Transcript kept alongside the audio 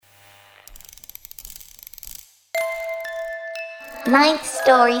Ninth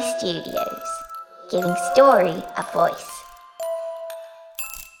Story Studios, giving story a voice.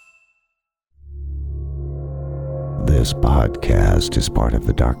 This podcast is part of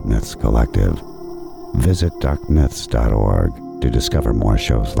the Dark Myths Collective. Visit darkmyths.org to discover more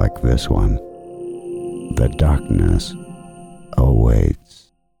shows like this one. The darkness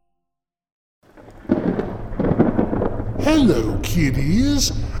awaits. Hello,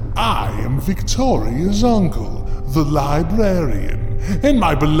 kiddies. I am Victoria's uncle, the librarian, and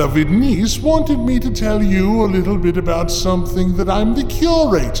my beloved niece wanted me to tell you a little bit about something that I'm the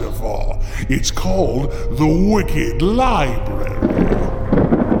curator for. It's called the Wicked Library.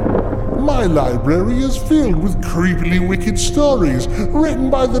 My library is filled with creepily wicked stories written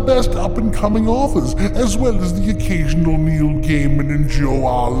by the best up-and-coming authors, as well as the occasional Neil Gaiman and Joe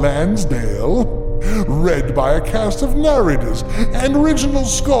R. Lansdale. Read by a cast of narrators and original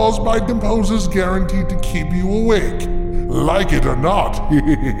scores by composers guaranteed to keep you awake. Like it or not.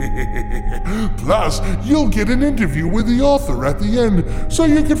 Plus, you'll get an interview with the author at the end, so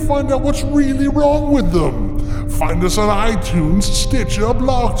you can find out what's really wrong with them. Find us on iTunes, Stitcher,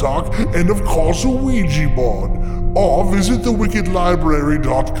 Blog Talk, and of course a Ouija board. Or visit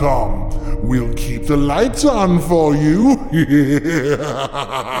thewickedlibrary.com. We'll keep the lights on for you.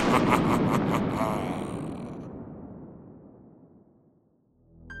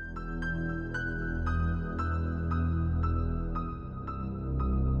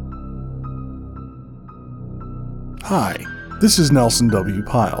 Hi, this is Nelson W.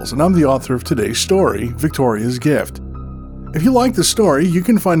 Pyles, and I'm the author of today's story, Victoria's Gift. If you like the story, you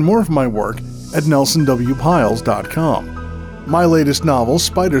can find more of my work at nelsonwpyles.com. My latest novel,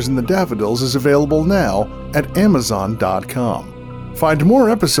 Spiders and the Daffodils, is available now at amazon.com. Find more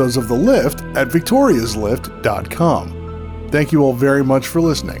episodes of The Lift at victoriaslift.com. Thank you all very much for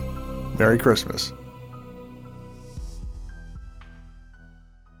listening. Merry Christmas.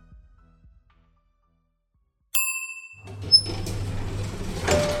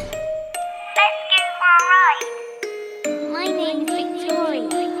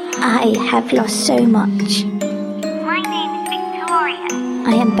 I have lost so much. My name is Victoria.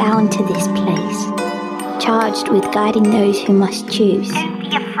 I am bound to this place, charged with guiding those who must choose. Don't be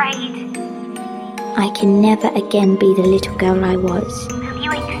afraid. I can never again be the little girl I was. Will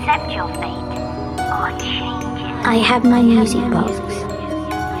you accept your fate or change it? I have my music box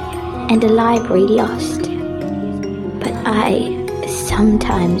and a library lost, but I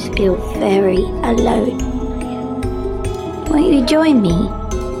sometimes feel very alone. Won't you join me?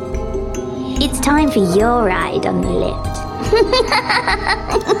 It's time for your ride on the lift. Don't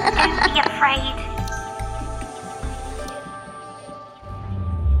be afraid.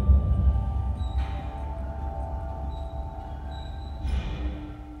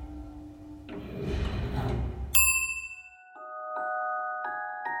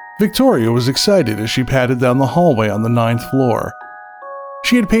 Victoria was excited as she padded down the hallway on the 9th floor.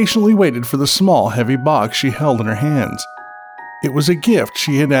 She had patiently waited for the small, heavy box she held in her hands. It was a gift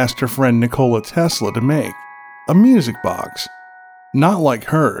she had asked her friend Nikola Tesla to make, a music box. Not like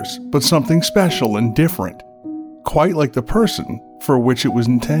hers, but something special and different, quite like the person for which it was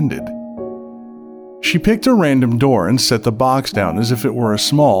intended. She picked a random door and set the box down as if it were a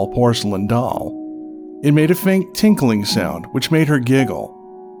small porcelain doll. It made a faint tinkling sound, which made her giggle.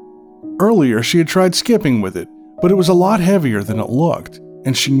 Earlier, she had tried skipping with it, but it was a lot heavier than it looked,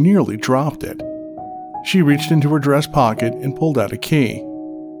 and she nearly dropped it. She reached into her dress pocket and pulled out a key.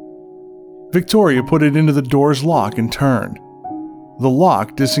 Victoria put it into the door's lock and turned. The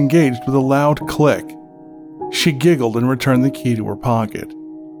lock disengaged with a loud click. She giggled and returned the key to her pocket.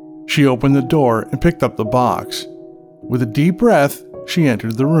 She opened the door and picked up the box. With a deep breath, she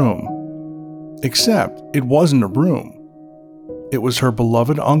entered the room. Except it wasn't a room. It was her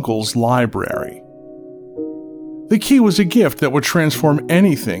beloved uncle's library. The key was a gift that would transform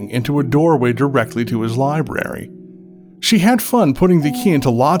anything into a doorway directly to his library. She had fun putting the key into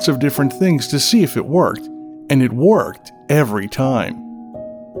lots of different things to see if it worked, and it worked every time.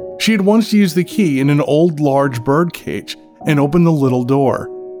 She had once used the key in an old large bird cage and opened the little door.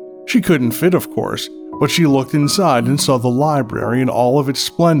 She couldn't fit, of course, but she looked inside and saw the library in all of its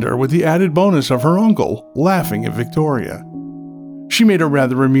splendor with the added bonus of her uncle laughing at Victoria. She made a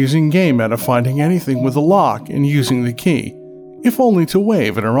rather amusing game out of finding anything with a lock and using the key, if only to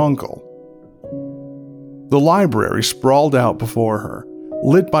wave at her uncle. The library sprawled out before her,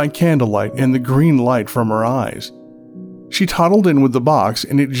 lit by candlelight and the green light from her eyes. She toddled in with the box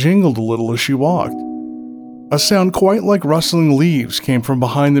and it jingled a little as she walked. A sound quite like rustling leaves came from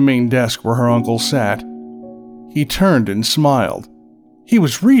behind the main desk where her uncle sat. He turned and smiled. He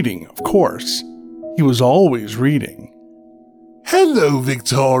was reading, of course. He was always reading. Hello,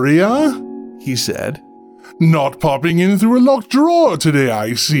 Victoria, he said. Not popping in through a locked drawer today,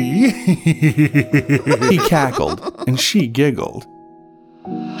 I see. He cackled, and she giggled.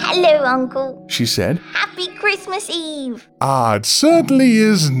 Hello, Uncle, She said. Happy Christmas Eve. Ah, it certainly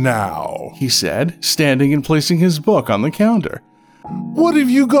is now. He said, standing and placing his book on the counter. What have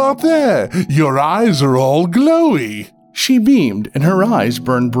you got there? Your eyes are all glowy. She beamed, and her eyes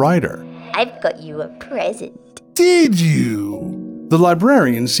burned brighter. I've got you a present. Did you? The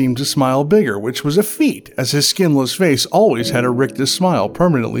librarian seemed to smile bigger, which was a feat, as his skinless face always had a rictus smile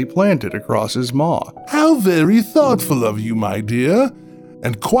permanently planted across his maw. How very thoughtful of you, my dear,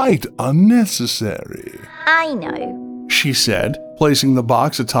 and quite unnecessary. I know. She said, placing the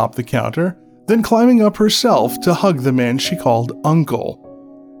box atop the counter, then climbing up herself to hug the man she called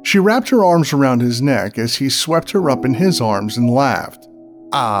Uncle. She wrapped her arms around his neck as he swept her up in his arms and laughed.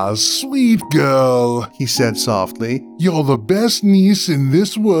 Ah, sweet girl, He said softly. you're the best niece in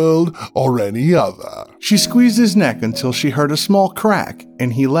this world or any other. She squeezed his neck until she heard a small crack,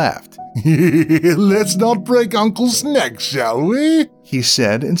 and he laughed. Let's not break Uncle's neck, shall we? He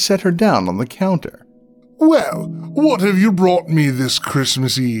said and set her down on the counter. Well, what have you brought me this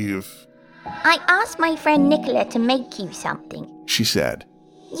Christmas Eve? I asked my friend Nicola to make you something. She said.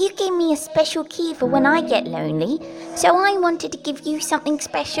 You gave me a special key for when I get lonely, so I wanted to give you something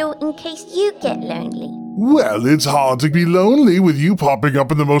special in case you get lonely. Well, it's hard to be lonely with you popping up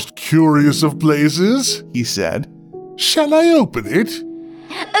in the most curious of places. He said. Shall I open it?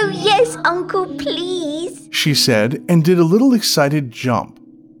 Oh yes, Uncle, please. She said, and did a little excited jump.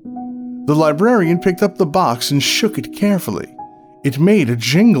 The librarian picked up the box and shook it carefully. It made a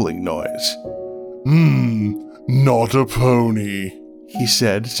jingling noise. Not a pony. He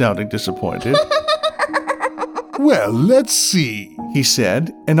said, sounding disappointed. Well, let's see. He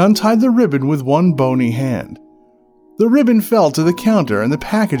said, and untied the ribbon with one bony hand. The ribbon fell to the counter and the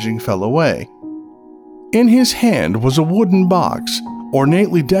packaging fell away. In his hand was a wooden box,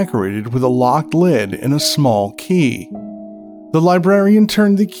 ornately decorated with a locked lid and a small key. The librarian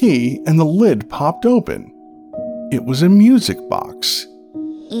turned the key and the lid popped open. It was a music box.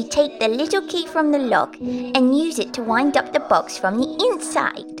 You take the little key from the lock and use it to wind up the box from the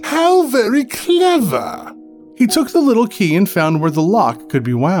inside. How very clever. He took the little key and found where the lock could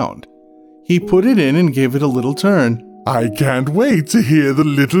be wound. He put it in and gave it a little turn. I can't wait to hear the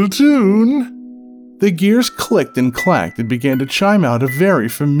little tune. The gears clicked and clacked and began to chime out a very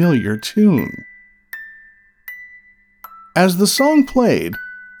familiar tune. As the song played,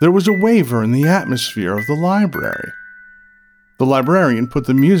 there was a waver in the atmosphere of the library. The librarian put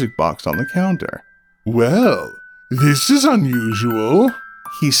the music box on the counter. Well, this is unusual,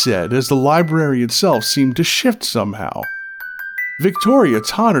 He said as the library itself seemed to shift somehow. Victoria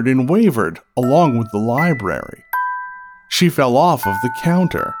tottered and wavered along with the library. She fell off of the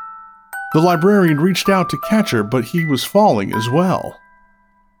counter. The librarian reached out to catch her, but he was falling as well.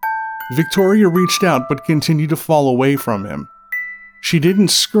 Victoria reached out but continued to fall away from him. She didn't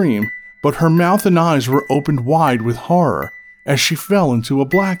scream, but her mouth and eyes were opened wide with horror as she fell into a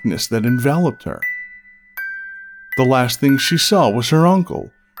blackness that enveloped her. The last thing she saw was her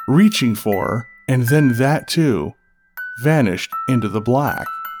uncle, reaching for her, and then that too vanished into the black.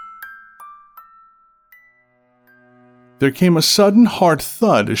 There came a sudden hard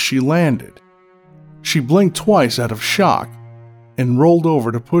thud as she landed. She blinked twice out of shock and rolled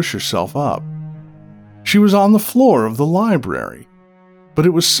over to push herself up. She was on the floor of the library, but it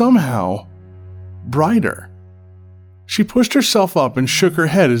was somehow brighter. She pushed herself up and shook her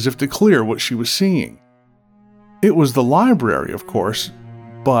head as if to clear what she was seeing. It was the library, of course,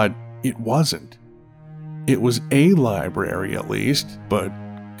 but it wasn't. It was a library at least, but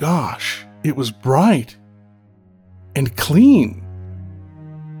gosh, it was bright and clean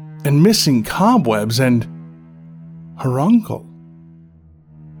and missing cobwebs and her uncle.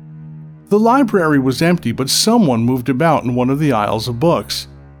 The library was empty, but someone moved about in one of the aisles of books.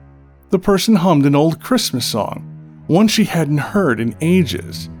 The person hummed an old Christmas song, one she hadn't heard in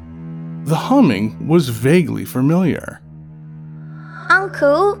ages. The humming was vaguely familiar.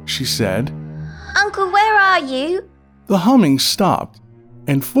 Uncle, She said. Uncle, where are you? The humming stopped,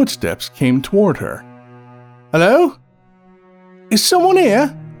 and footsteps came toward her. Hello? Is someone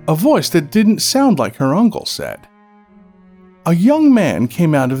here? A voice that didn't sound like her uncle said. A young man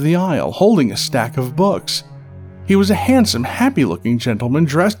came out of the aisle holding a stack of books. He was a handsome, happy-looking gentleman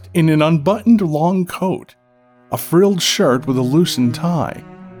dressed in an unbuttoned long coat, a frilled shirt with a loosened tie.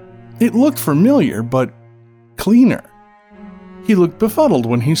 It looked familiar, but cleaner. He looked befuddled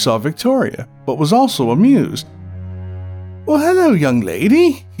when he saw Victoria, but was also amused. Well, hello, young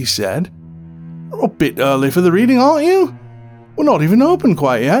lady, he said. You're a bit early for the reading, aren't you? We're not even open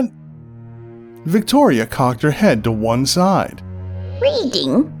quite yet. Victoria cocked her head to one side.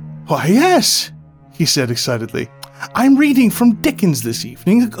 Reading? Why, yes, he said excitedly. I'm reading from Dickens this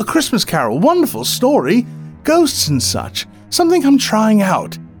evening, A Christmas Carol, wonderful story, ghosts and such, something I'm trying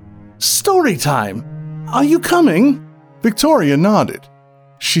out. Story time. Are you coming? Victoria nodded.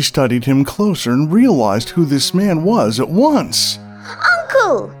 She studied him closer and realized who this man was at once.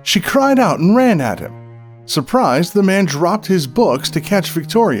 Uncle! She cried out and ran at him. Surprised, the man dropped his books to catch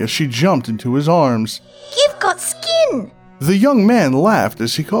Victoria. She jumped into his arms. You've got skin! The young man laughed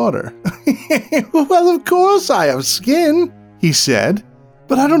as he caught her. Well, of course I have skin, he said,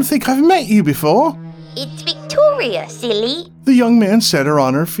 but I don't think I've met you before. It's Victoria, silly. The young man set her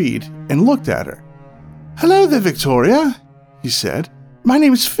on her feet and looked at her. Hello there, Victoria, he said. My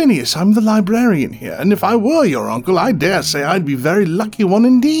name's Phineas. I'm the librarian here, and if I were your uncle, I dare say I'd be a very lucky one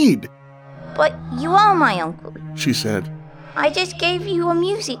indeed. But you are my uncle, she said. I just gave you a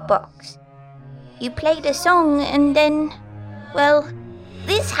music box. You played a song and then, well,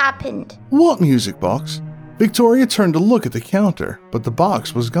 this happened. What music box? Victoria turned to look at the counter, but the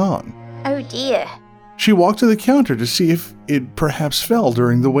box was gone. Oh dear. She walked to the counter to see if it perhaps fell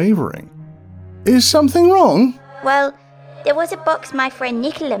during the wavering. Is something wrong? Well, there was a box my friend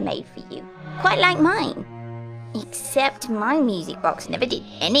Nicola made for you, quite like mine. Except my music box never did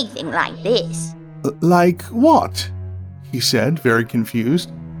anything like this. Like what? He said, very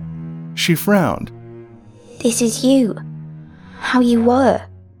confused. She frowned. This is you. How you were.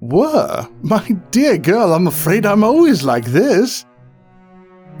 Were? My dear girl, I'm afraid I'm always like this.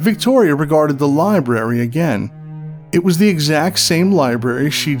 Victoria regarded the library again. It was the exact same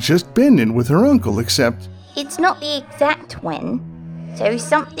library she'd just been in with her uncle, except... It's not the exact one, so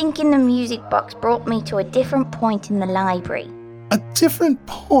something in the music box brought me to a different point in the library. A different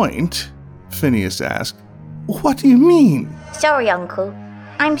point? Phineas asked. What do you mean? Sorry, Uncle.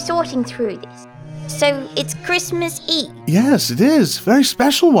 I'm sorting through this. So it's Christmas Eve? Yes, it is. Very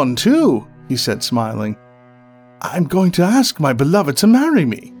special one, too, he said, smiling. I'm going to ask my beloved to marry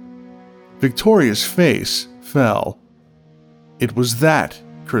me. Victoria's face fell. It was that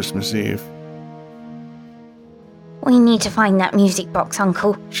Christmas Eve. We need to find that music box,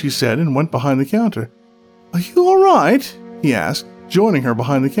 Uncle, she said and went behind the counter. Are you all right? He asked, joining her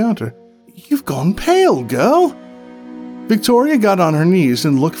behind the counter. You've gone pale, girl. Victoria got on her knees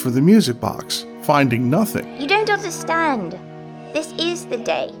and looked for the music box, finding nothing. You don't understand. This is the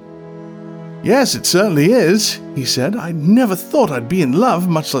day. Yes, it certainly is, he said. I never thought I'd be in love,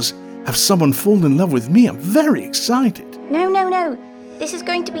 much less have someone fall in love with me. I'm very excited. No. This is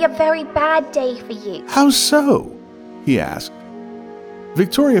going to be a very bad day for you. How so? He asked.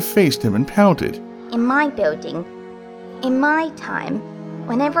 Victoria faced him and pouted. In my building, in my time,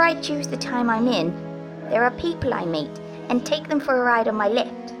 whenever I choose the time I'm in, there are people I meet and take them for a ride on my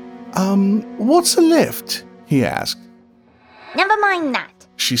lift. What's a lift? He asked. Never mind that,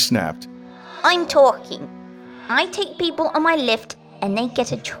 she snapped. I'm talking. I take people on my lift and they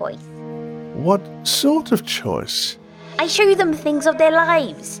get a choice. What sort of choice? I show them things of their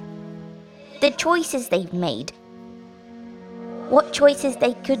lives. The choices they've made. What choices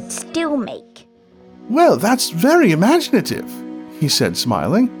they could still make. Well, that's very imaginative, he said,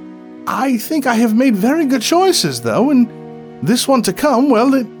 smiling. I think I have made very good choices, though, and this one to come,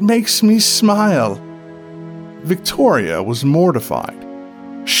 well, it makes me smile. Victoria was mortified.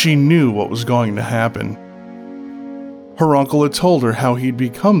 She knew what was going to happen. Her uncle had told her how he'd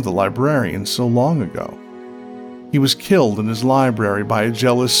become the librarian so long ago. He was killed in his library by a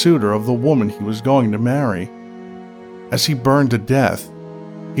jealous suitor of the woman he was going to marry. As he burned to death,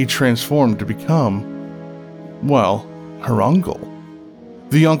 he transformed to become, well, her uncle.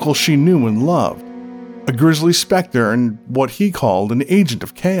 The uncle she knew and loved, a grisly specter and what he called an agent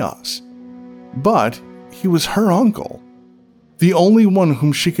of chaos. But he was her uncle, the only one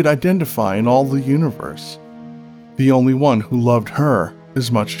whom she could identify in all the universe, the only one who loved her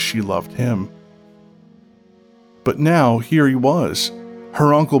as much as she loved him. But now here he was,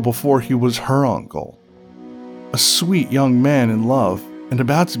 her uncle before he was her uncle. A sweet young man in love and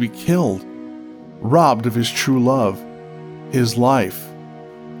about to be killed, robbed of his true love, his life,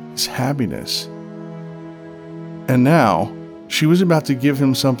 his happiness. And now, she was about to give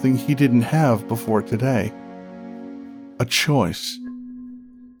him something he didn't have before today. A choice.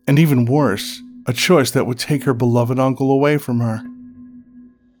 And even worse, a choice that would take her beloved uncle away from her.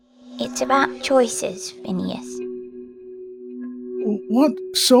 It's about choices, Phineas. What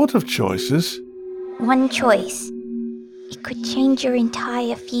sort of choices? One choice. It could change your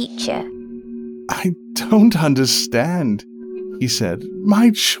entire future. I don't understand, he said. My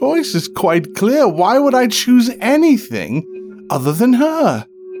choice is quite clear. Why would I choose anything other than her.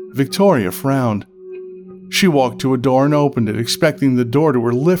 Victoria frowned. She walked to a door and opened it, expecting the door to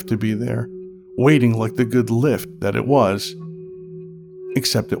her lift to be there, waiting like the good lift that it was.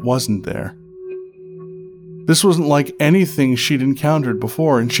 Except it wasn't there. This wasn't like anything she'd encountered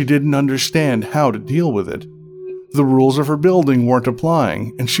before, and she didn't understand how to deal with it. The rules of her building weren't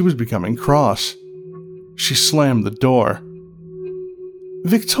applying, and she was becoming cross. She slammed the door.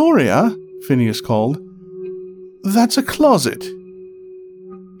 "Victoria," Phineas called. "That's a closet."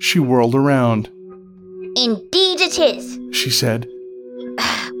 She whirled around. Indeed it is. She said.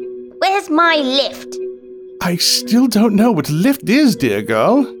 Where's my lift? "I still don't know what lift is, dear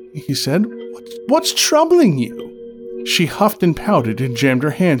girl," he said. What's troubling you?" She huffed and pouted and jammed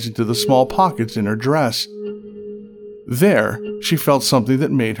her hands into the small pockets in her dress. There, she felt something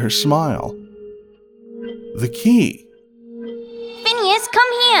that made her smile. The key. Phineas,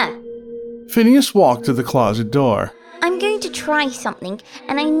 come here. Phineas walked to the closet door. I'm going to try something,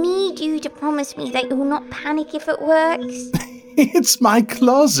 and I need you to promise me that you will not panic if it works. "It's my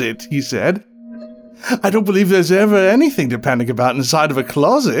closet," he said. "I don't believe there's ever anything to panic about inside of a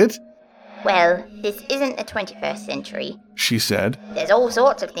closet." Well, this isn't the 21st century, she said. There's all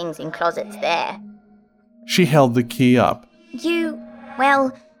sorts of things in closets there. She held the key up.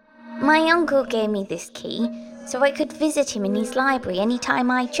 My uncle gave me this key, so I could visit him in his library any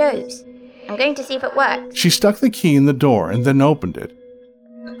time I chose. I'm going to see if it works. She stuck the key in the door and then opened it.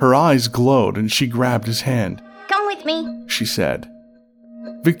 Her eyes glowed and she grabbed his hand. Come with me, she said.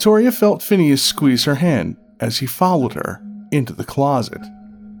 Victoria felt Phineas squeeze her hand as he followed her into the closet.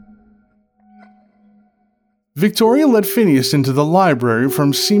 Victoria led Phineas into the library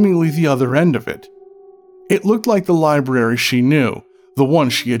from seemingly the other end of it. It looked like the library she knew, the one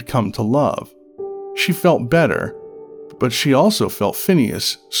she had come to love. She felt better, but she also felt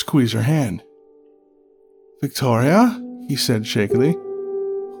Phineas squeeze her hand. "Victoria," he said shakily,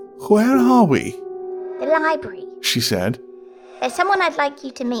 "where are we?" The library, she said. There's someone I'd like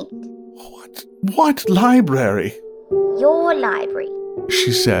you to meet. What library? Your library,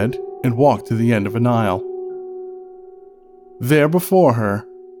 she said, and walked to the end of an aisle. There before her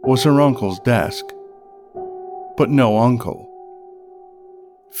was her uncle's desk, but no uncle.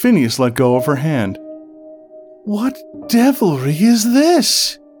 Phineas let go of her hand. "What devilry is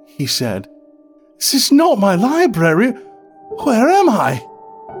this?" he said. "This is not my library. Where am I?"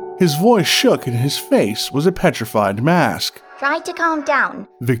 His voice shook and his face was a petrified mask. Try to calm down,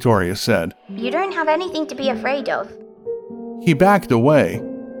 Victoria said. You don't have anything to be afraid of. He backed away.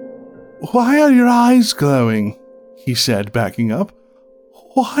 "Why are your eyes glowing?" he said, backing up.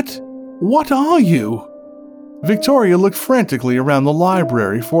 What are you?" Victoria looked frantically around the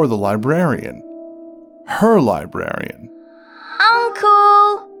library for the librarian. Her librarian.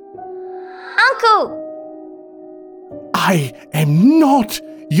 Uncle! Uncle! "I am not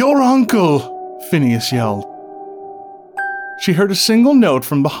your uncle!" Phineas yelled. She heard a single note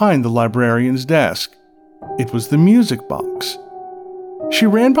from behind the librarian's desk. It was the music box. She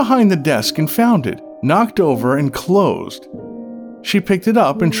ran behind the desk and found it, knocked over and closed. She picked it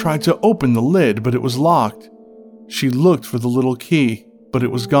up and tried to open the lid, but it was locked. She looked for the little key, but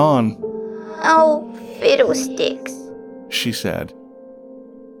it was gone. "Oh, fiddlesticks," she said.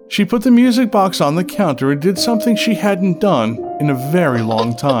 She put the music box on the counter and did something she hadn't done in a very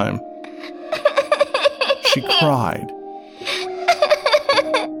long time. She cried.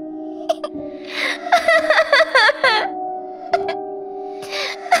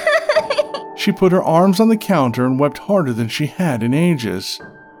 She put her arms on the counter and wept harder than she had in ages.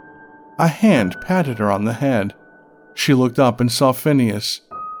 A hand patted her on the head. She looked up and saw Phineas.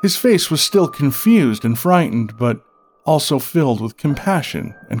 His face was still confused and frightened, but also filled with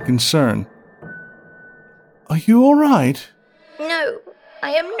compassion and concern. "Are you all right?" "No,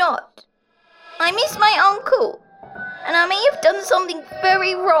 I am not. I miss my uncle, and I may have done something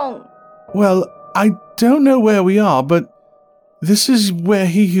very wrong." "Well, I don't know where we are, but this is where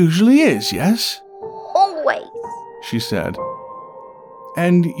he usually is, yes?" "Always," she said.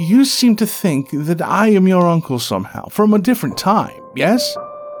 "And you seem to think that I am your uncle somehow, from a different time, yes?"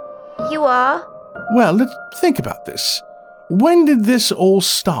 "You are?" "Well, let's think about this. When did this all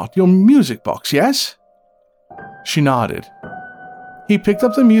start? Your music box, yes?" She nodded. He picked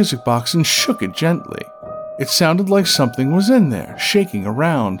up the music box and shook it gently. It sounded like something was in there, shaking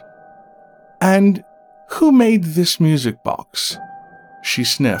around. "And who made this music box?" She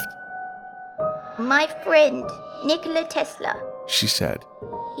sniffed. "My friend, Nikola Tesla. She said.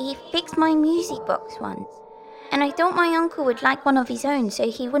 He fixed my music box once, and I thought my uncle would like one of his own so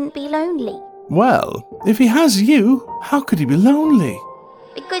he wouldn't be lonely." "Well, if he has you, how could he be lonely?"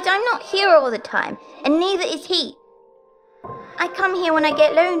 "Because I'm not here all the time, and neither is he. I come here when I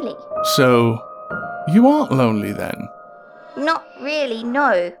get lonely. So, you aren't lonely then? Not really,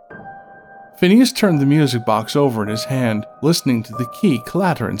 no. Phineas turned the music box over in his hand, listening to the key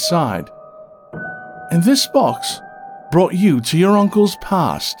clatter inside. And this box brought you to your uncle's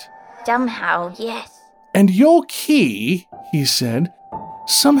past. Somehow, yes. And your key, he said,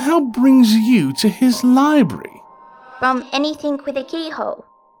 somehow brings you to his library. From anything with a keyhole.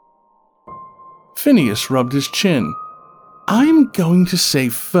 Phineas rubbed his chin. I'm going to say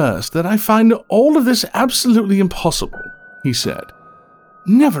first that I find all of this absolutely impossible, he said.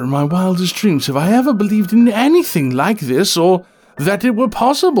 Never in my wildest dreams have I ever believed in anything like this or that it were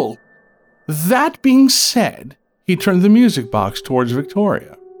possible. That being said, he turned the music box towards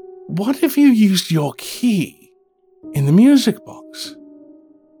Victoria. What if you used your key in the music box?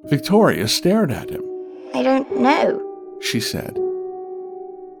 Victoria stared at him. I don't know, she said.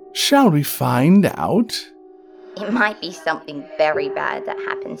 Shall we find out? It might be something very bad that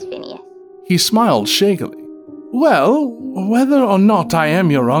happens, Phineas. He smiled shakily. Well, whether or not I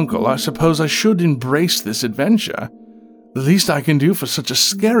am your uncle, I suppose I should embrace this adventure. The least I can do for such a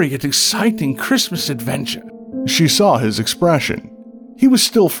scary yet exciting Christmas adventure. She saw his expression. He was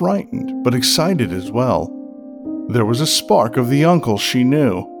still frightened, but excited as well. There was a spark of the uncle she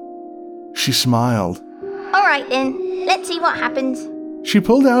knew. She smiled. All right then, let's see what happens. She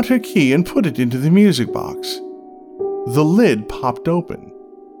pulled out her key and put it into the music box. The lid popped open.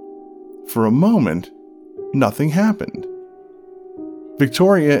 For a moment, nothing happened.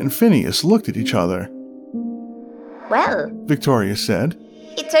 Victoria and Phineas looked at each other. Well, Victoria said.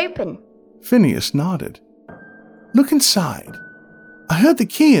 It's open. Phineas nodded. Look inside. I heard the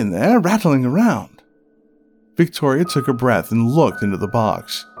key in there rattling around. Victoria took a breath and looked into the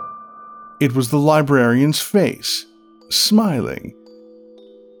box. It was the librarian's face, smiling.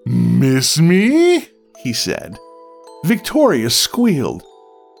 Miss me? He said. Victoria squealed.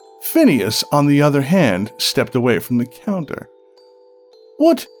 Phineas, on the other hand, stepped away from the counter.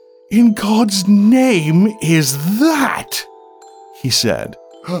 What in God's name is that? He said.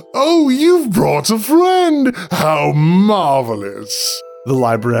 Oh, you've brought a friend! How marvelous! The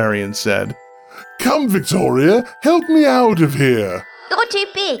librarian said. Come, Victoria, help me out of here. You're too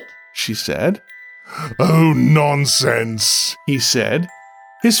big, she said. Oh, nonsense, he said.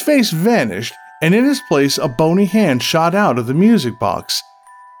 His face vanished, and in his place a bony hand shot out of the music box.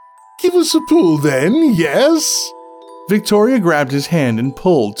 Give us a pull then, yes? Victoria grabbed his hand and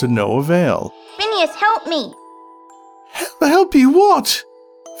pulled to no avail. Phineas, help me. Help you what?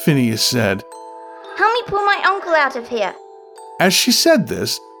 Phineas said. Help me pull my uncle out of here. As she said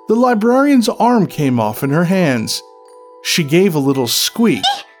this, the librarian's arm came off in her hands. She gave a little squeak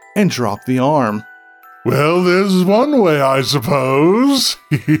and dropped the arm. Well, there's one way, I suppose.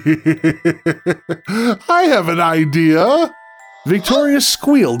 I have an idea. Victoria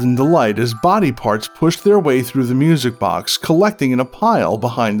squealed in delight as body parts pushed their way through the music box, collecting in a pile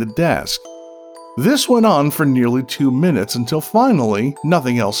behind the desk. This went on for nearly 2 minutes until finally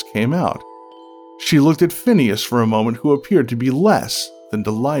nothing else came out. She looked at Phineas for a moment, who appeared to be less than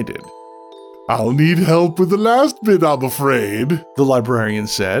delighted. I'll need help with the last bit, I'm afraid, the librarian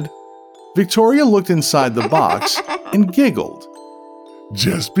said. Victoria looked inside the box and giggled.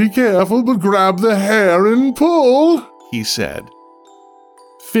 Just be careful, but grab the hair and pull, he said.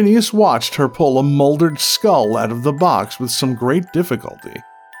 Phineas watched her pull a moldered skull out of the box with some great difficulty.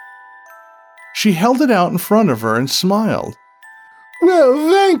 She held it out in front of her and smiled. Well,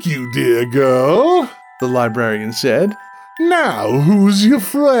 thank you, dear girl, the librarian said. Now, who's your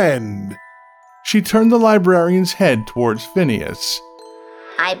friend? She turned the librarian's head towards Phineas.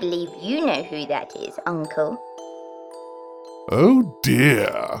 I believe you know who that is, Uncle. Oh dear,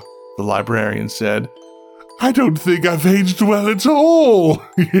 the librarian said. I don't think I've aged well at all.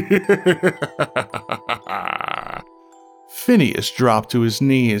 Phineas dropped to his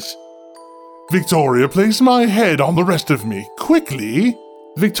knees. Victoria, place my head on the rest of me, quickly.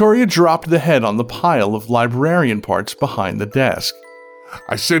 Victoria dropped the head on the pile of librarian parts behind the desk.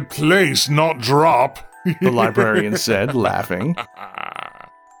 I said place, not drop, the librarian said, laughing.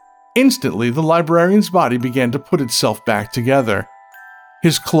 Instantly, the librarian's body began to put itself back together.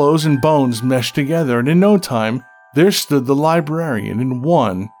 His clothes and bones meshed together, and in no time, there stood the librarian in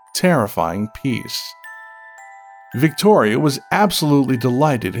one terrifying piece. Victoria was absolutely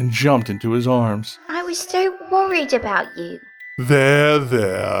delighted and jumped into his arms. I was so worried about you.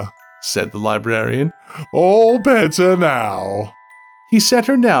 There, said the librarian. All better now. He set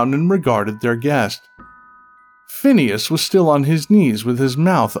her down and regarded their guest. Phineas was still on his knees with his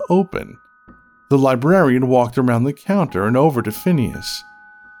mouth open. The librarian walked around the counter and over to Phineas.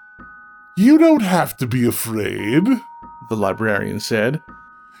 You don't have to be afraid, the librarian said.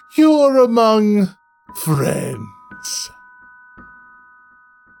 You're among friends.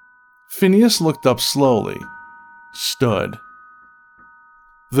 Phineas looked up slowly, stood.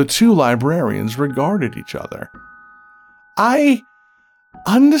 The two librarians regarded each other. I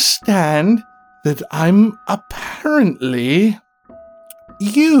understand that I'm apparently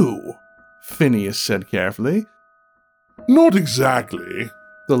you, Phineas said carefully. Not exactly,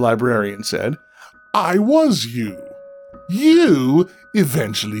 the librarian said. I was you. You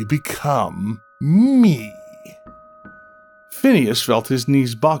eventually become me. Phineas felt his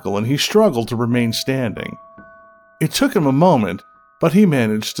knees buckle and he struggled to remain standing. It took him a moment, but he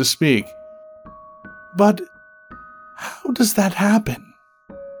managed to speak. But how does that happen?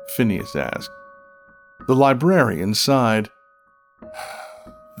 Phineas asked. The librarian sighed.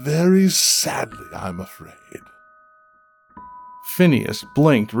 Very sadly, I'm afraid. Phineas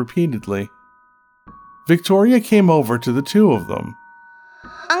blinked repeatedly. Victoria came over to the two of them.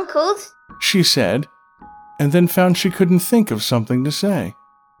 Uncles? She said, and then found she couldn't think of something to say.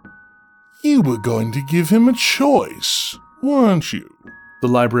 You were going to give him a choice, weren't you? The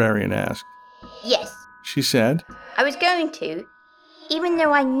librarian asked. Yes, She said. I was going to, even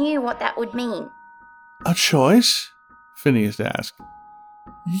though I knew what that would mean. A choice? Phineas asked.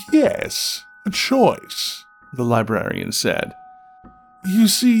 Yes, a choice, The librarian said. You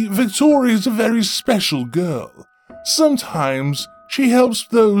see, Victoria's a very special girl. Sometimes she helps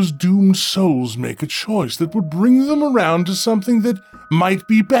those doomed souls make a choice that would bring them around to something that might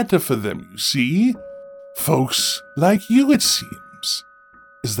be better for them, you see? Folks like you, it seems.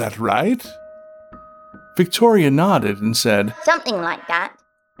 Is that right? Victoria nodded and said. Something like that.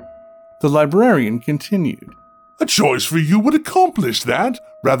 The librarian continued. A choice for you would accomplish that,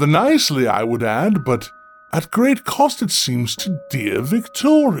 rather nicely, I would add, but at great cost, it seems, to dear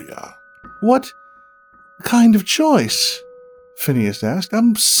Victoria. What kind of choice? Phineas asked.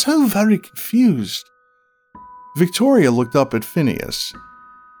 I'm so very confused. Victoria looked up at Phineas.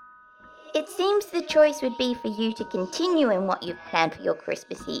 It seems the choice would be for you to continue in what you've planned for your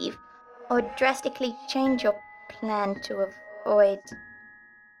Christmas Eve, or drastically change your plan to avoid...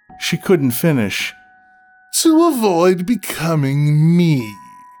 She couldn't finish. To avoid becoming me,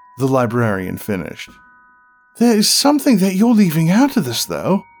 The librarian finished. There is something that you're leaving out of this,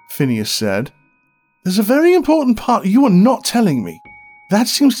 though, Phineas said. There's a very important part you are not telling me. That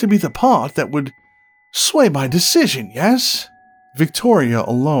seems to be the part that would sway my decision, yes? Victoria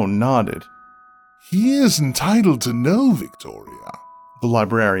alone nodded. He is entitled to know, Victoria, The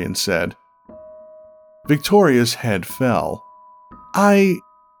librarian said. Victoria's head fell. I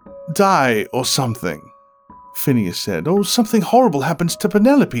die or something, Phineas said. Oh, something horrible happens to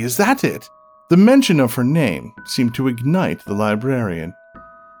Penelope, is that it? The mention of her name seemed to ignite the librarian.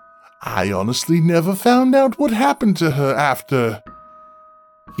 I honestly never found out what happened to her after...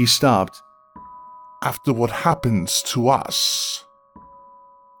 He stopped. After what happens to us.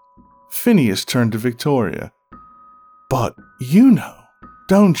 Phineas turned to Victoria. But you know,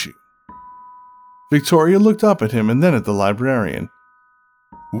 don't you? Victoria looked up at him and then at the librarian.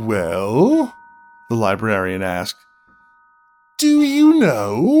 Well? The librarian asked. Do you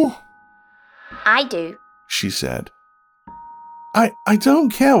know? I do. She said. I don't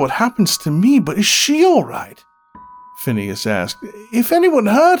care what happens to me, but is she all right? Phineas asked. If anyone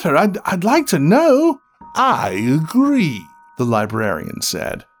hurt her, I'd like to know. I agree, The librarian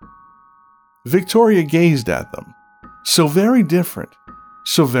said. Victoria gazed at them. So very different,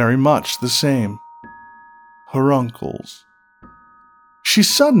 so very much the same. Her uncles. She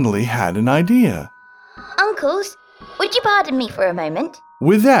suddenly had an idea. Uncles, would you pardon me for a moment?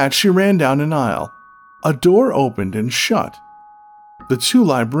 With that, she ran down an aisle. A door opened and shut. The two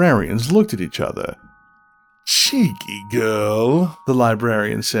librarians looked at each other. Cheeky girl, The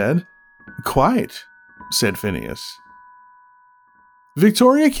librarian said. Quite, said Phineas.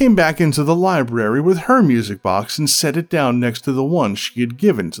 Victoria came back into the library with her music box and set it down next to the one she had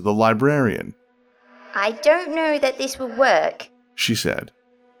given to the librarian. I don't know that this will work, She said.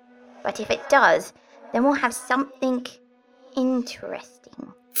 but if it does, then we'll have something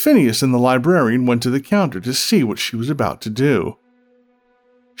interesting. Phineas and the librarian went to the counter to see what she was about to do.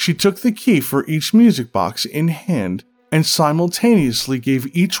 She took the key for each music box in hand and simultaneously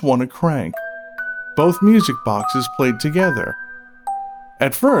gave each one a crank. Both music boxes played together.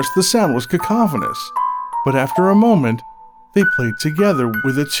 At first, the sound was cacophonous, but after a moment, they played together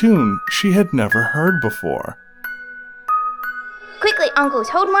with a tune she had never heard before. Quickly, uncles,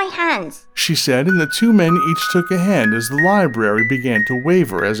 hold my hands. She said, and the two men each took a hand as the library began to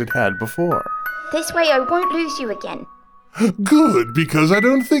waver as it had before. This way I won't lose you again. Good, because I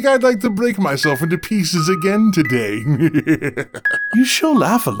don't think I'd like to break myself into pieces again today. You sure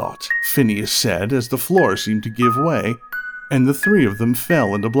laugh a lot, Phineas said as the floor seemed to give way, and the three of them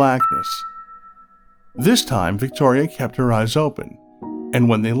fell into blackness. This time, Victoria kept her eyes open, and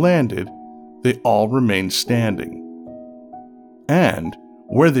when they landed, they all remained standing. And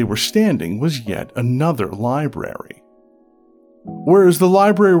where they were standing was yet another library. Whereas the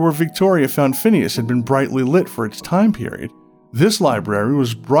library where Victoria found Phineas had been brightly lit for its time period, this library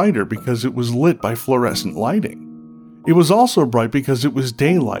was brighter because it was lit by fluorescent lighting. It was also bright because it was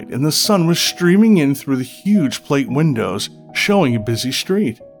daylight and the sun was streaming in through the huge plate windows, showing a busy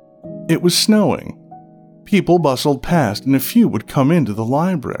street. It was snowing. People bustled past and a few would come into the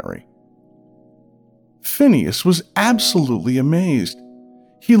library. Phineas was absolutely amazed.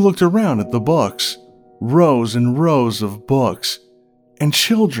 He looked around at the books, rows and rows of books, and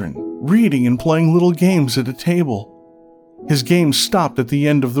children reading and playing little games at a table. His game stopped at the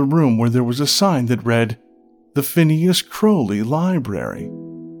end of the room where there was a sign that read, "The Phineas Crowley Library."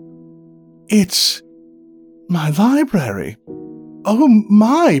 "It's my library. Oh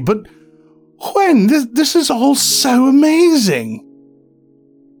my, but when? This is all so amazing."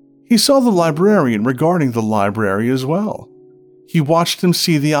 He saw the librarian regarding the library as well. He watched him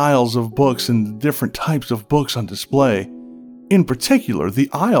see the aisles of books and the different types of books on display, in particular the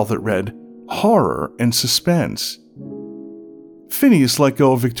aisle that read Horror and Suspense. Phineas let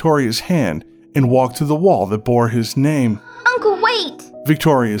go of Victoria's hand and walked to the wall that bore his name. Uncle, wait!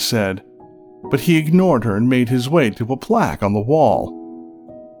 Victoria said, but he ignored her and made his way to a plaque on the wall.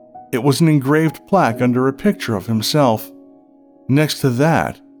 It was an engraved plaque under a picture of himself. Next to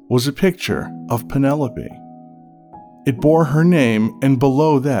that was a picture of Penelope. It bore her name, and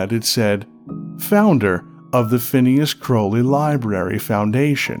below that it said, "Founder of the Phineas Crowley Library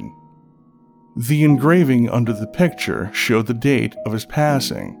Foundation." The engraving under the picture showed the date of his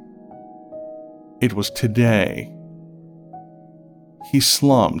passing. It was today. He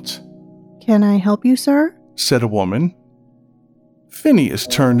slumped. "Can I help you, sir?" said a woman. Phineas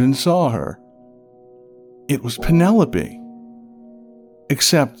turned and saw her. It was Penelope.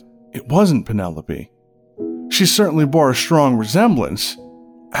 Except it wasn't Penelope. She certainly bore a strong resemblance.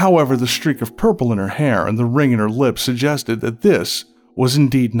 However, the streak of purple in her hair and the ring in her lips suggested that this was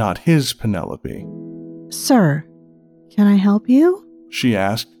indeed not his Penelope. "Sir, can I help you?" she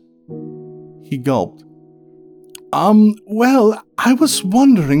asked. He gulped. Well, I was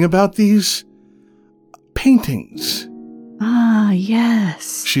wondering about these paintings." "Ah,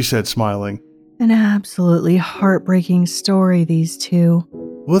 yes," she said, smiling. "An absolutely heartbreaking story, these two."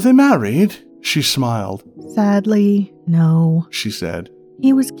 "Were they married?" She smiled. "Sadly, no," she said.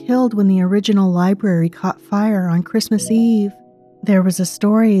 "He was killed when the original library caught fire on Christmas Eve. There was a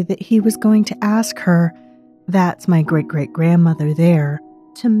story that he was going to ask her, that's my great-great-grandmother there,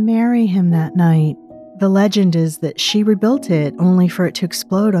 to marry him that night. The legend is that she rebuilt it only for it to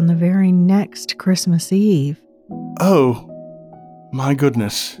explode on the very next Christmas Eve." "Oh, my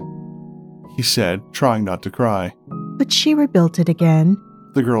goodness," he said, trying not to cry. "But she rebuilt it again,"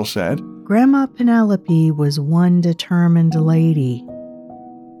 the girl said. "Grandma Penelope was one determined lady."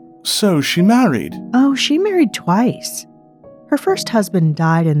 "So she married?" "Oh, she married twice. Her first husband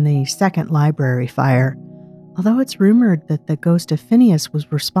died in the second library fire, although it's rumored that the ghost of Phineas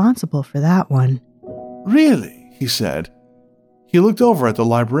was responsible for that one." "Really?" he said. He looked over at the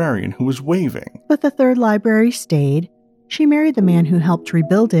librarian who was waving. "But the third library stayed. She married the man who helped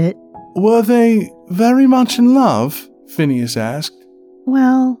rebuild it." "Were they very much in love?" Phineas asked.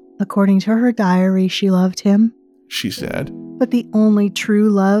 "Well, according to her diary, she loved him," she said. "but the only true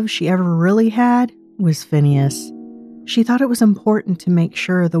love she ever really had was Phineas. She thought it was important to make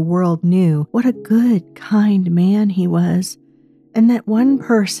sure the world knew what a good, kind man he was, and that one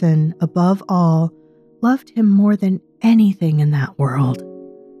person, above all, loved him more than anything in that world.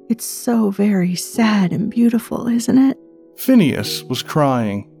 It's so very sad and beautiful, isn't it?" Phineas was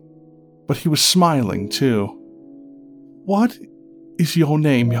crying, but he was smiling too. "What is your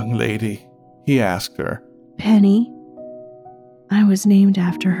name, young lady?" he asked her. "Penny. I was named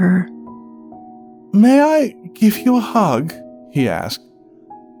after her." "May I give you a hug?" he asked.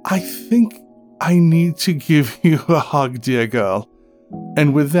 "I think I need to give you a hug, dear girl."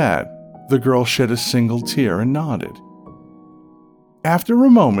 And with that, the girl shed a single tear and nodded. After a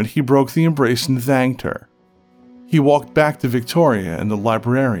moment, he broke the embrace and thanked her. He walked back to Victoria and the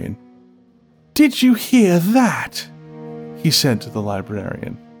librarian. "Did you hear that?" he said to the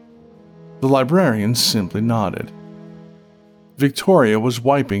librarian. The librarian simply nodded. Victoria was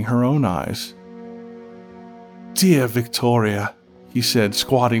wiping her own eyes. "Dear Victoria," he said,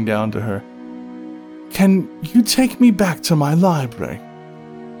 squatting down to her, Can you take me back to my library?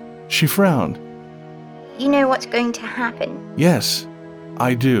 She frowned. You know what's going to happen? Yes,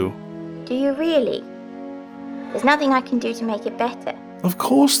 I do. Do you really? There's nothing I can do to make it better. Of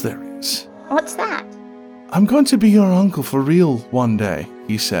course there is. What's that? I'm going to be your uncle for real one day,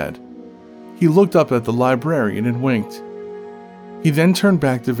 he said. He looked up at the librarian and winked. He then turned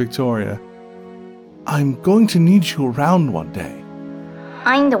back to Victoria. I'm going to need you around one day.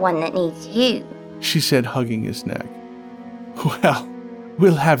 I'm the one that needs you, she said, hugging his neck. Well,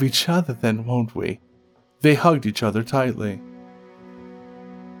 we'll have each other then, won't we? They hugged each other tightly.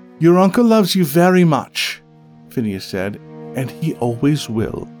 Your uncle loves you very much, Phineas said, and he always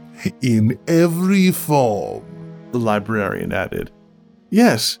will. In every form, the librarian added.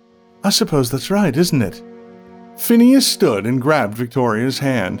 Yes, I suppose that's right, isn't it? Phineas stood and grabbed Victoria's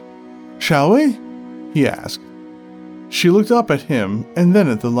hand. Shall we? He asked. She looked up at him and then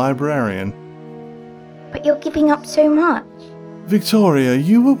at the librarian. But you're giving up so much. Victoria,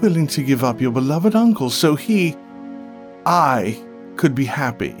 you were willing to give up your beloved uncle so I could be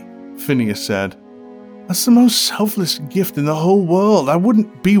happy, Phineas said. That's the most selfless gift in the whole world. I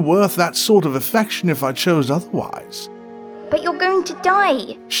wouldn't be worth that sort of affection if I chose otherwise. But you're going to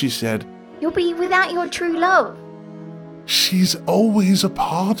die, she said. You'll be without your true love. She's always a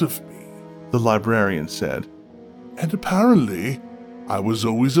part of me, the librarian said. And apparently, I was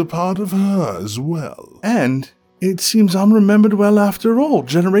always a part of her as well. And it seems I'm remembered well after all,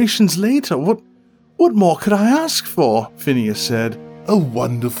 generations later. What more could I ask for? Phineas said. A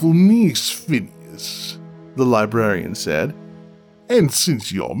wonderful niece, Phineas, the librarian said. And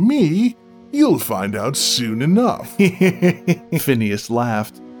since you're me, you'll find out soon enough. Phineas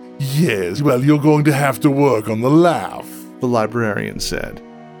laughed. Yes, well, you're going to have to work on the laugh, the librarian said.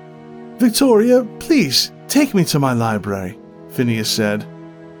 Victoria, please, take me to my library, Phineas said.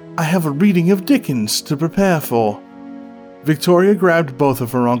 I have a reading of Dickens to prepare for. Victoria grabbed both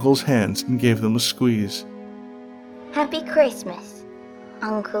of her uncle's hands and gave them a squeeze. Happy Christmas,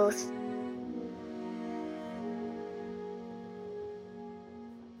 uncles.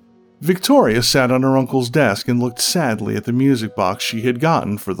 Victoria sat on her uncle's desk and looked sadly at the music box she had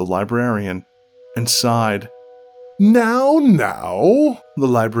gotten for the librarian, and sighed. Now, the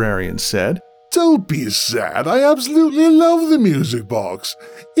librarian said. Don't be sad. I absolutely love the music box.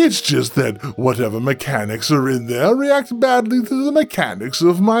 It's just that whatever mechanics are in there react badly to the mechanics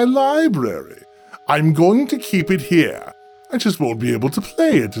of my library. I'm going to keep it here. I just won't be able to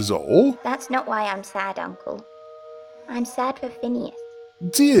play it is all. That's not why I'm sad, Uncle. I'm sad for Phineas.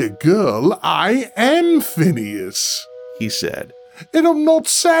 Dear girl, I am Phineas, he said. And I'm not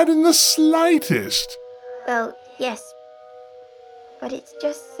sad in the slightest. Well, yes, but it's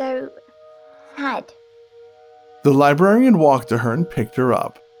just so sad. The librarian walked to her and picked her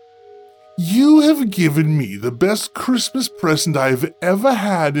up. You have given me the best Christmas present I've ever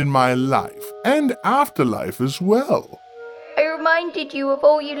had in my life, and afterlife as well. I reminded you of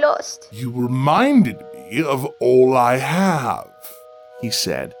all you lost. You reminded me of all I have, he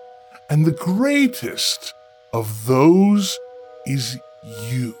said. And the greatest of those is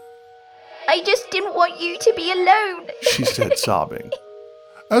you. I just didn't want you to be alone, she said, sobbing.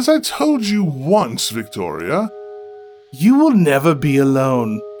 As I told you once, Victoria, you will never be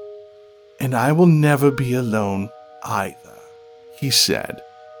alone, and I will never be alone either, he said.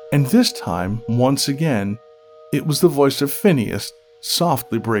 And this time, once again, it was the voice of Phineas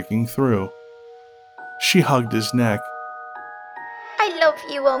softly breaking through. She hugged his neck. I love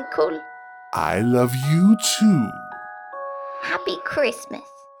you, Uncle. I love you too. Happy Christmas.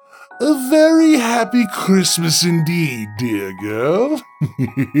 A very happy Christmas indeed, dear girl.